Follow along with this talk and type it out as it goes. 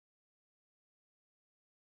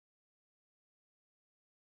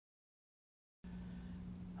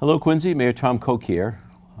Hello, Quincy. Mayor Tom Koch here.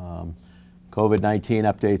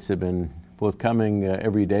 COVID-19 updates have been forthcoming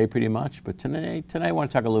every day pretty much, but tonight I want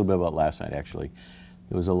to talk a little bit about last night, actually.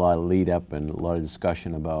 There was a lot of lead up and a lot of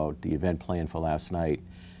discussion about the event plan for last night,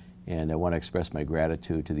 and I want to express my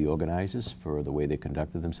gratitude to the organizers for the way they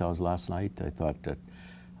conducted themselves last night. I thought that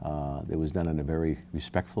it was done in a very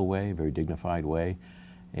respectful way, very dignified way.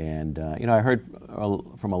 And I heard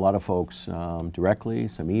from a lot of folks directly,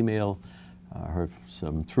 some email. I heard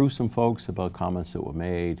through some folks about comments that were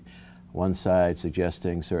made. One side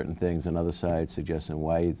suggesting certain things, another side suggesting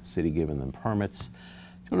why the city giving them permits.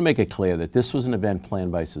 I want to make it clear that this was an event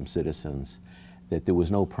planned by some citizens, that there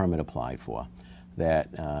was no permit applied for, that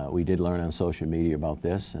we did learn on social media about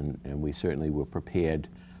this, and we certainly were prepared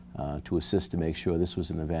to assist to make sure this was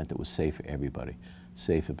an event that was safe for everybody.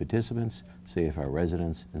 Safe for participants, safe for our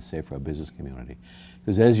residents, and safe for our business community.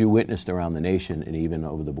 Because as you witnessed around the nation and even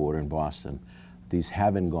over the border in Boston, these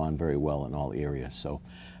haven't gone very well in all areas. So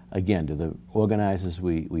again, to the organizers,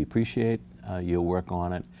 we appreciate your work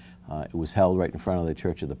on it. It was held right in front of the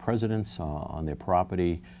Church of the Presidents on their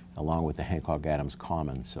property, along with the Hancock Adams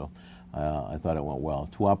Commons. So I thought it went well.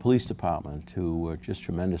 To our police department, who were just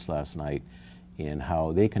tremendous last night in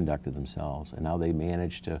how they conducted themselves and how they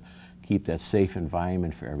managed to keep that safe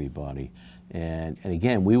environment for everybody. And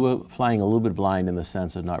again, we were flying a little bit blind in the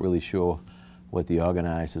sense of not really sure what the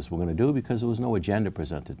organizers were going to do because there was no agenda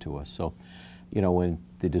presented to us. So, when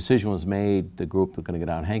the decision was made, the group was going to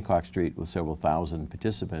go down Hancock Street with several thousand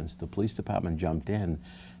participants, the police department jumped in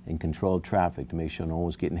and controlled traffic to make sure no one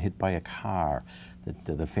was getting hit by a car,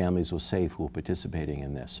 that the families were safe who were participating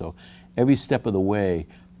in this. So every step of the way,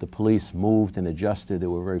 the police moved and adjusted. They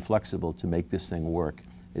were very flexible to make this thing work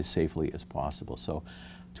as safely as possible. So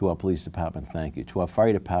to our police department, thank you. To our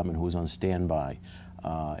fire department, who was on standby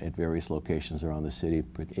at various locations around the city,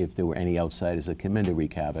 if there were any outsiders that came in to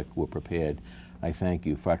wreak havoc, we're prepared. I thank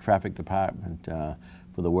you. For our traffic department,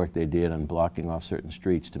 for the work they did on blocking off certain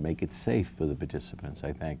streets to make it safe for the participants,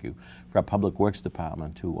 I thank you. For our public works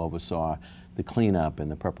department, who oversaw the cleanup and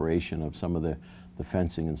the preparation of some of the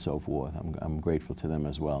fencing and so forth, I'm grateful to them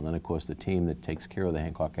as well. And then, of course, the team that takes care of the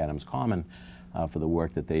Hancock Adams Common for the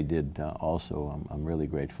work that they did also, I'm really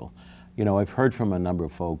grateful. I've heard from a number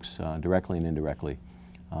of folks, directly and indirectly,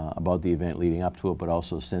 about the event leading up to it, but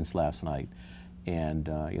also since last night. And,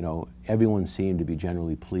 everyone seemed to be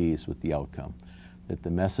generally pleased with the outcome, that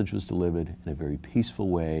the message was delivered in a very peaceful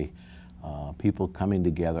way, people coming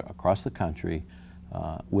together across the country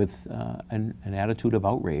with an attitude of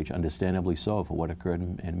outrage, understandably so, for what occurred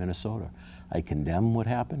in Minnesota. I condemn what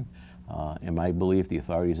happened. In my belief, the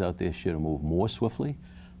authorities out there should have moved more swiftly.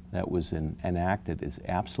 That was an act that is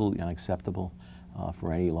absolutely unacceptable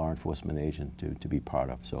for any law enforcement agent to be part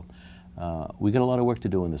of. So we got a lot of work to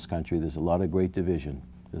do in this country. There's a lot of great division.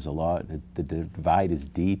 There's a lot, the divide is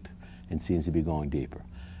deep and seems to be going deeper.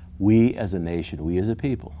 We as a nation, we as a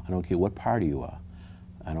people, I don't care what party you are,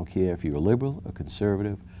 I don't care if you're a liberal or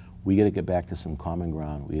conservative, we got to get back to some common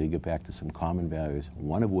ground. We got to get back to some common values,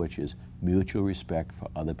 one of which is mutual respect for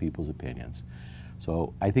other people's opinions.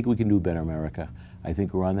 So I think we can do better, America. I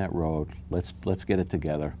think we're on that road. Let's get it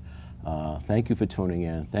together. Thank you for tuning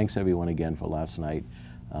in. Thanks everyone again for last night.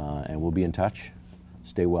 And we'll be in touch.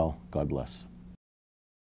 Stay well. God bless.